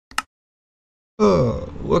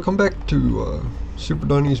Welcome back to Super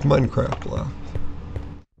Donnys Minecraft Live.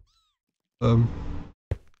 I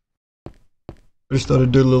just thought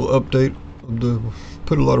I'd do a little update of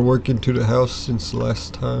put a lot of work into the house since the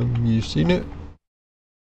last time you've seen it.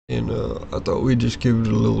 And I thought we'd just give it a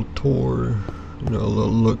little tour, a little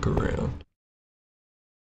look around.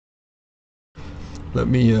 Let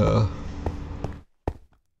me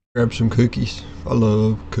grab some cookies. I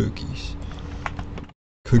love cookies.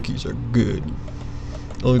 Cookies are good.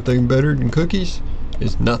 Only thing better than cookies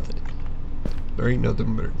is nothing. There ain't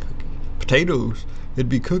nothing better than cookies. Potatoes. It'd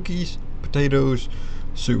be cookies, potatoes,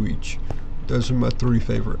 sewage. Those are my three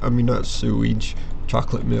favorite. I mean, not sewage.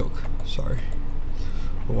 Chocolate milk. Sorry.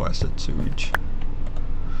 Oh, I said sewage.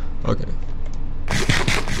 Okay.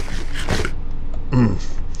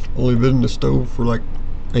 Only been in the stove for like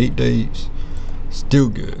 8 days. Still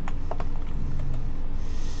good.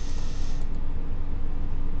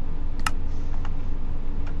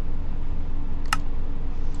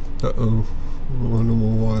 Uh-oh, no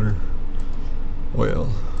more water.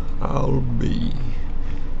 Well, I'll be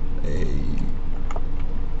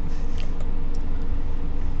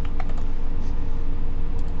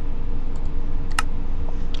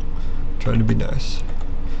trying to be nice.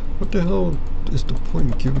 What the hell is the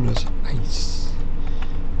point of giving us ice?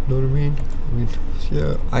 You know what I mean?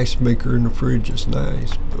 Yeah, ice maker in the fridge is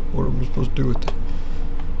nice, but what am I supposed to do with it?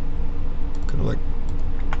 Kind of like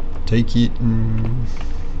take it and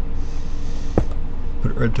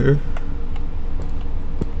put it right there.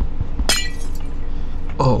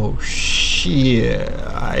 Oh shit!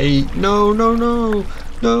 No, not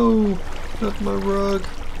my rug.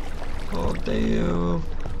 Oh damn!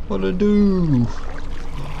 What'd I do?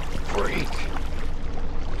 Freak!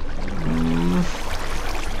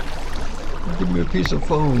 Give me a piece of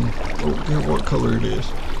foam. I don't care what color it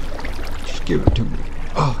is. Just give it to me.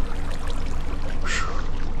 Oh,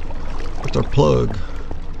 what's our plug?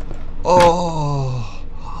 Oh,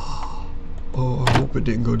 I hope it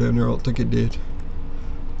didn't go down there. I don't think it did.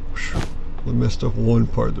 I messed up one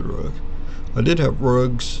part of the rug. I did have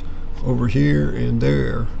rugs over here and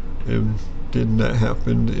there, and then that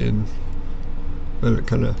happened, and then it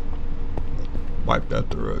kind of wiped out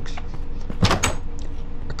the rugs.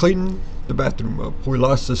 I cleaned the bathroom up. We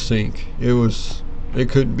lost the sink. It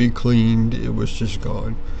couldn't be cleaned. It was just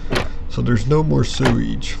gone. So there's no more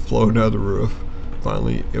sewage flowing out of the roof.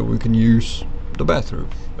 Finally, we can use the bathroom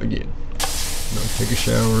again. Take a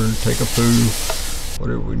shower, take a poo,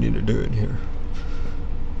 whatever we need to do in here.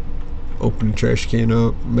 Open the trash can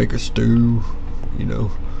up, make a stew,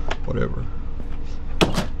 whatever.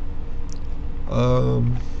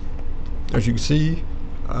 As you can see,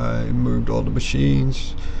 I moved all the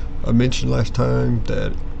machines. I mentioned last time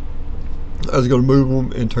that I was going to move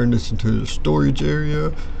them and turn this into the storage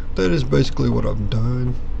area. That is basically what I've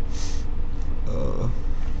done.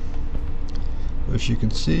 As you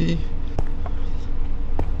can see,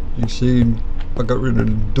 I got rid of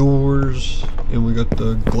the doors, and we got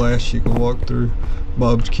the glass you can walk through.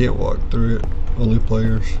 Mobs can't walk through it, only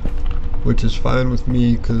players, which is fine with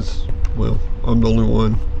me because, well, I'm the only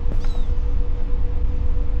one.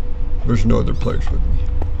 There's no other players with me.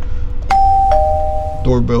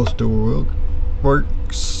 Doorbell still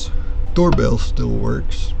works. Doorbell still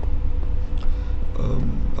works.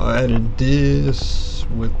 I added this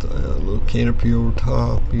with a little canopy over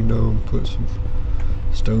top, and put some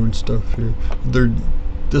stone stuff here.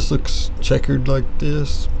 This looks checkered like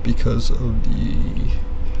this because of the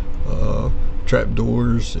trap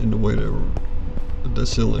doors and the way the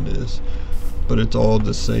ceiling is, but it's all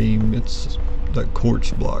the same. It's like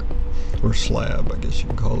quartz block or slab, I guess you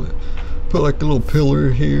can call it. Put like a little pillar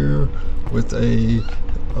here with a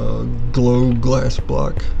glow glass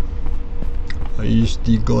block. I used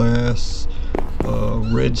the glass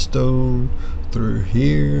redstone through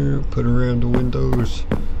here, put around the windows,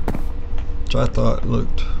 which I thought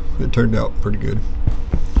it turned out pretty good.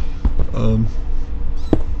 Let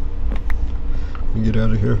me get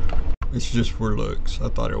out of here. It's just for looks. I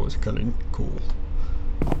thought it was kind of cool.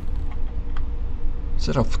 Is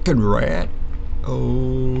that a fucking rat?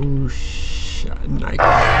 Oh shit! Nice.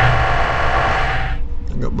 I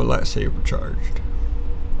got my lightsaber charged.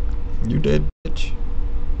 You dead, bitch?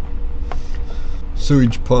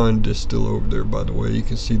 Sewage pond is still over there, by the way. You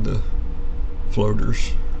can see the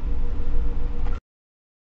floaters.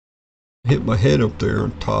 Hit my head up there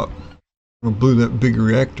on top. I blew that big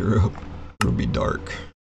reactor up. It'll be dark.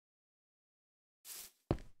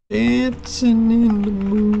 Dancing in the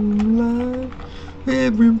moonlight,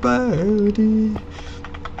 everybody.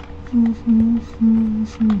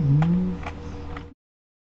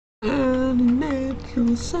 On a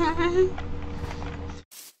natural side.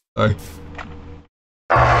 Sorry.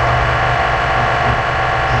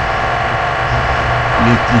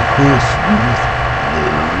 Licky horse with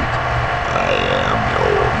Luke. I am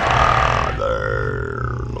your mother,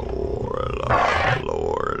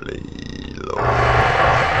 Lordy.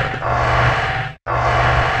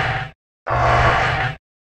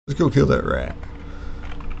 Let's go kill that rat.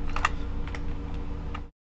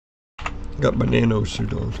 Got my nano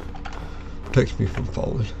suit on. Protects me from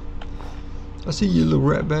falling. I see you, little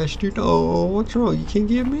rat bastard. Oh, what's wrong? You can't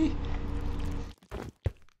get me?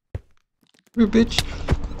 Here, bitch.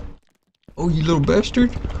 Oh, you little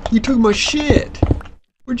bastard. You took my shit.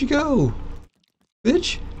 Where'd you go?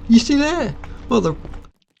 Bitch, you see that? Mother,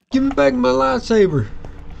 give me back my lightsaber.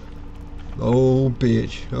 Oh,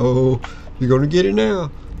 bitch. Oh, you're gonna get it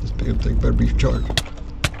now. This damn thing better be charged.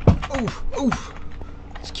 Oh, oh.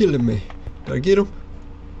 It's killing me. Did I get him?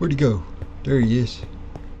 Where'd he go? There he is.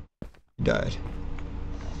 He died.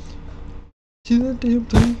 See that damn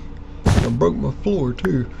thing? I broke my floor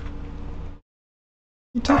too.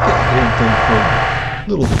 You took that damn thing from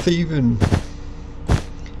little thieving.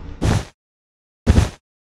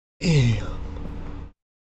 Damn.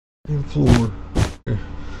 Damn floor. Okay.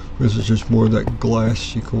 This is just more of that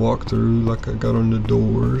glass you can walk through like I got on the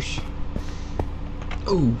doors.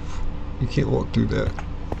 Oh, you can't walk through that.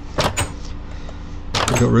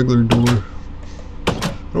 I got a regular door.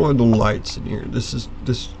 I don't have no lights in here. This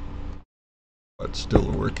but still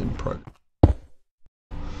a work in progress.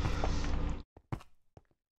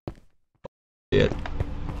 It.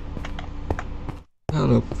 How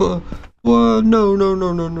the fuck? Well,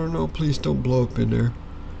 no, please don't blow up in there.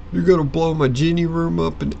 You're gonna blow my genie room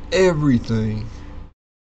up and everything.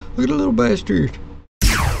 Look at the little bastard.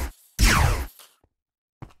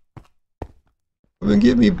 Come and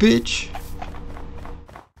get me, bitch.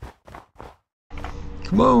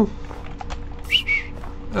 Come on.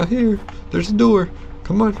 Out here. There's a door.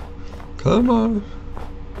 Come on. Come on.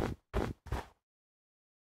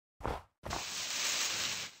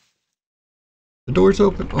 The door's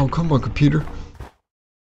open. Oh, come on, computer.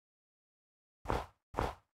 Come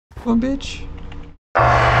on, bitch.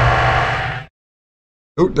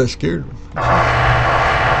 Oh, that scared me.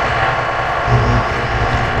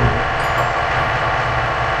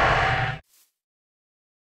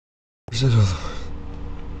 Where's that other one?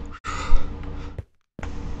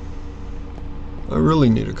 I really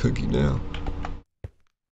need a cookie now.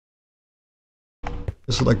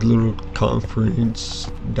 It's like a little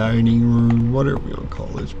conference, dining room, whatever you want to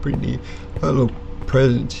call it. It's pretty neat. I got little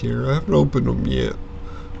presents here. I haven't opened them yet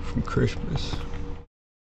from Christmas.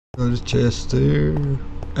 Got a chest there.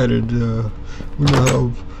 Added, we now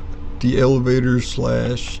have the elevator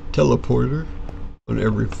slash teleporter on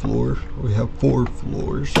every floor. We have 4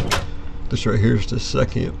 floors. This right here is the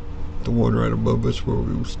second. The one right above us where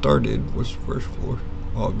we started was first floor,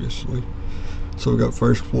 obviously. So we got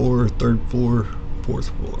first floor, third floor, fourth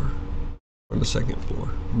floor. On the second floor,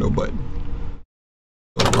 no button.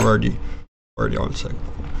 But we're already on second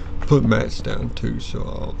floor. Put mats down too, so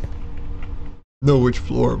I'll know which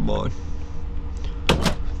floor I'm on.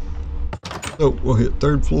 So we'll hit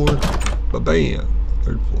third floor, ba-bam,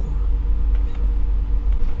 third floor.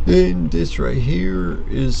 And this right here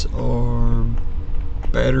is our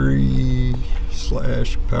battery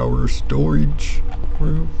slash power storage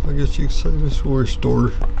room. I guess you could say this is where we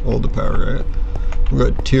store all the power at. We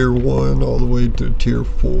got tier 1 all the way to tier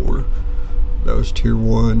 4. That was tier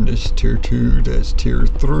 1, this is tier 2, that's tier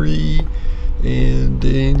 3, and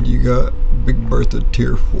then you got Big Bertha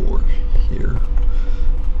tier 4 here.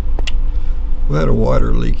 We had a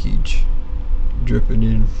water leakage dripping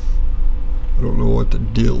in. I don't know what the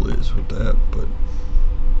deal is with that, but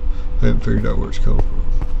I haven't figured out where it's coming from.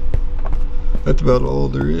 That's about all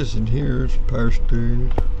there is in here. It's power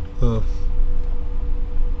steering,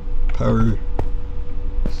 power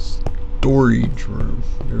storage room.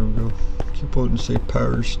 There we go. Keep on to say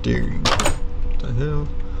power steering. What the hell?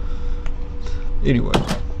 Anyway,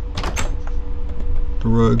 the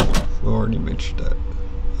rug. I already mentioned that,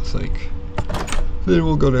 I think. Then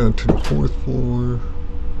we'll go down to the 4th floor.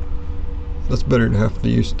 That's better than having to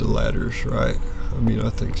use the ladders, right? I mean, I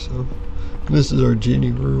think so. And this is our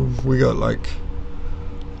genie room. We got like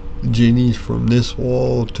genies from this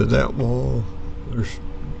wall to that wall. There's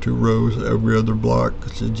 2 rows. Every other block,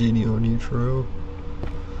 it's a genie on each row.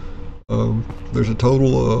 There's a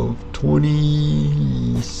total of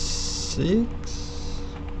 26,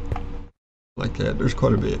 like that. There's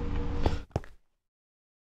quite a bit.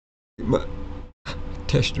 Get my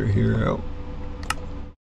tester here out.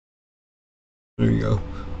 There you go.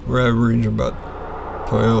 We're averaging about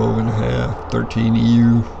 12 and a half, 13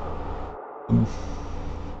 EU.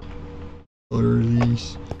 color are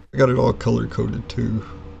these? I got it all color coded too.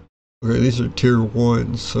 Okay, these are tier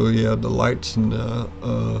 1, so yeah, the lights in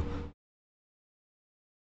the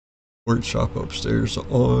workshop upstairs are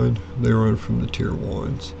on. They run from the tier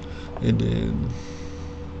 1s. And then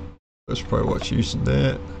that's probably what's using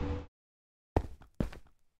that.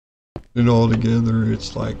 Then all together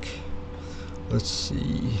it's like, let's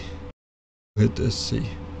see, hit this, see.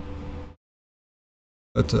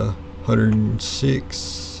 That's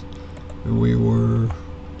 106 and we were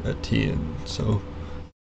at 10, so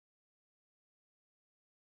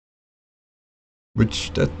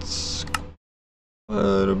which that's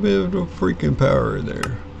quite a bit of a freaking power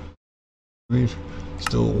there. I mean,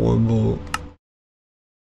 still 1 volt.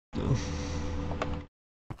 No.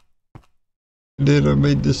 And then I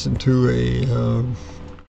made this into a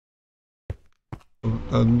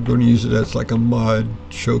I'm going to use it as like a mod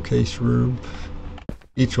showcase room.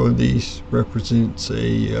 Each one of these represents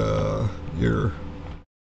a your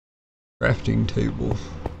crafting table.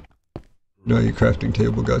 You know, your crafting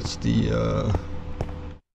table got the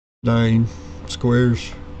 9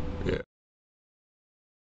 squares. Yeah,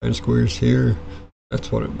 9 squares here.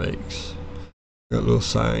 That's what it makes. Got little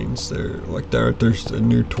signs there, like there's the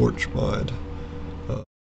new torch mod.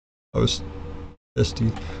 I was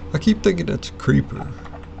testing. I keep thinking that's a creeper.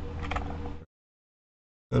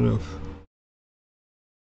 Kind of.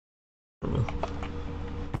 I don't know.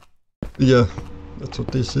 Yeah, that's what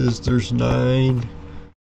this is. There's 9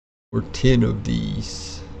 or 10 of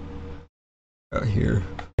these out here,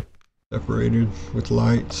 separated with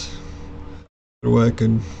lights. That way I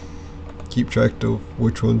can keep track of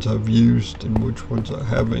which ones I've used and which ones I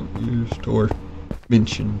haven't used or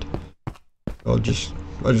mentioned. I just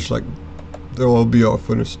like, they'll all be off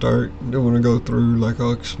when I start. Then when I go through, like,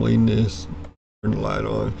 I'll explain this, turn the light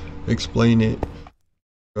on, explain it,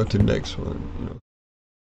 go to the next one, you know,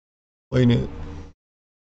 explain it,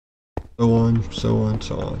 so on, so on,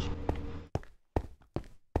 so on.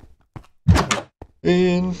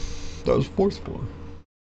 And that was the 4th floor.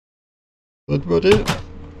 That's about it.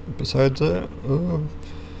 Besides that,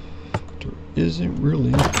 there isn't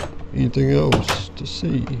really anything else to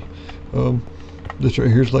see. This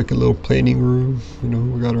right here is like a little planning room. You know,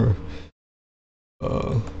 we got our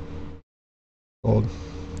called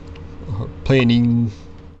our planning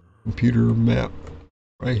computer map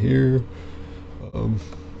right here. Don't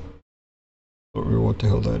remember what the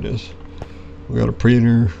hell that is. We got a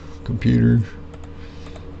printer, computer.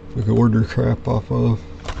 We can order crap off of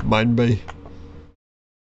MineBay.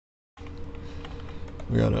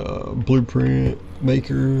 We got a blueprint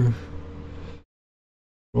maker.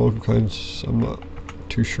 All kinds. I'm not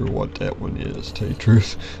too sure what that one is, to tell you the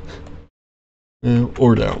truth.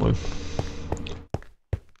 Or that one.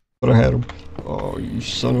 But I had them. Oh, you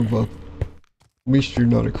son of a. At least you're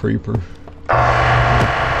not a creeper.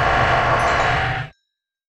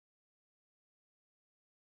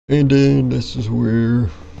 And then this is where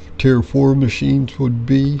tier 4 machines would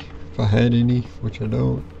be, if I had any, which I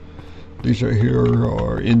don't. These right here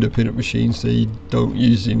are independent machines. They don't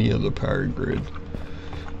use any of the power grid.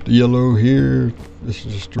 The yellow here, this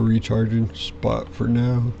is just a recharging spot for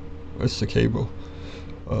now. That's the cable.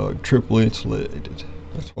 Triple insulated.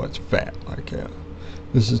 That's why it's fat like that.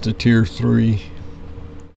 This is the tier 3.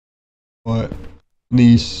 But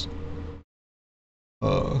these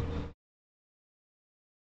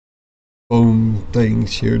foam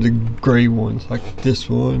things here, the gray ones, like this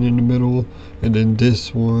one in the middle, and then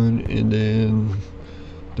this one, and then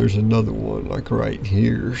there's another one like right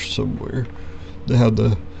here somewhere. They have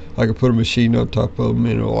the, I can put a machine on top of them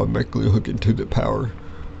and it'll automatically hook into the power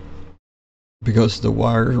because the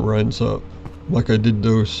wire runs up like I did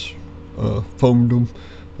those, foamed them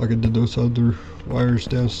like I did those other wires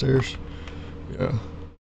downstairs. Yeah,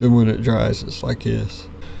 then when it dries it's like this.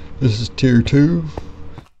 This is tier 2.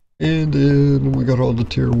 And then we got all the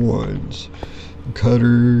tier 1s.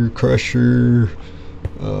 Cutter, crusher,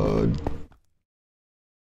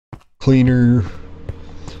 cleaner.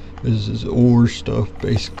 This is ore stuff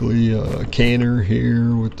basically. Canner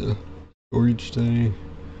here with the storage thing.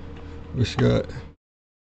 We just got.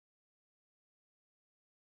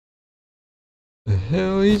 The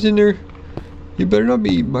hell, he's in there. You better not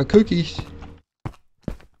be eating my cookies.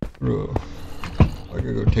 Bro, I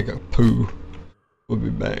gotta go take a poo. We'll be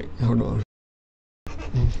back. Hold on.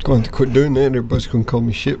 I'm going to quit doing that. Everybody's going to call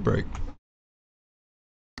me shit break.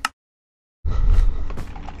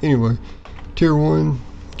 Anyway, tier 1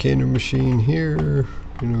 canner machine here.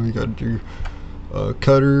 You know, you got your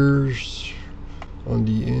cutters on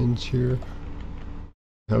the ends here.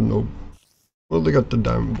 Have no. Well, they got the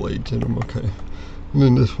diamond blades in them. Okay. And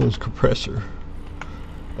then this one's compressor.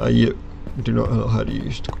 Yep. I do not know how to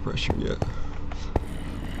use the compressor yet.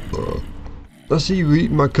 I see you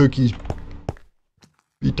eating my cookies,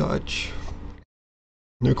 B-Touch.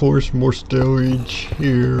 And of course, more storage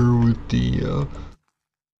here with the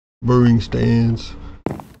brewing stands.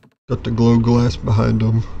 Got the glow glass behind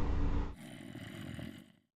them.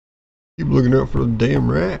 Keep looking out for the damn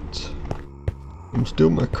rats. I'm still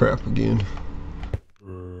my crap again.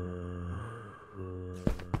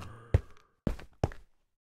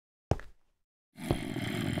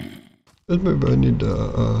 Maybe I need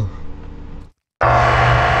to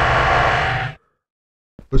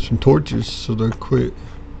put some torches so they quit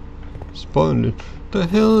spawning. What the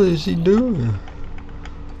hell is he doing?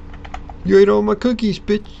 You ate all my cookies,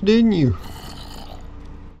 bitch, didn't you?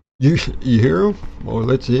 You hear him? Oh,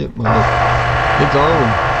 that's it, man. It's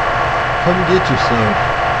on. Come get yourself.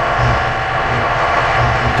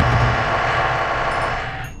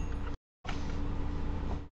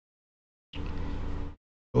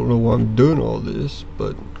 Don't know why I'm doing all this,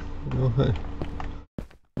 but you know, hey,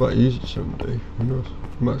 I might use it someday. Who knows?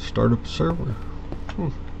 I might start up a server.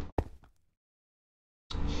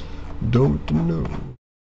 Don't know.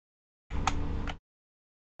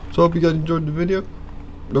 So I hope you guys enjoyed the video.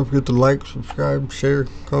 Don't forget to like, subscribe, share,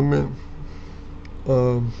 comment,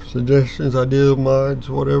 suggestions, ideas, mods,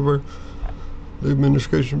 whatever. Leave them in the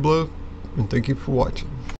description below. And thank you for watching.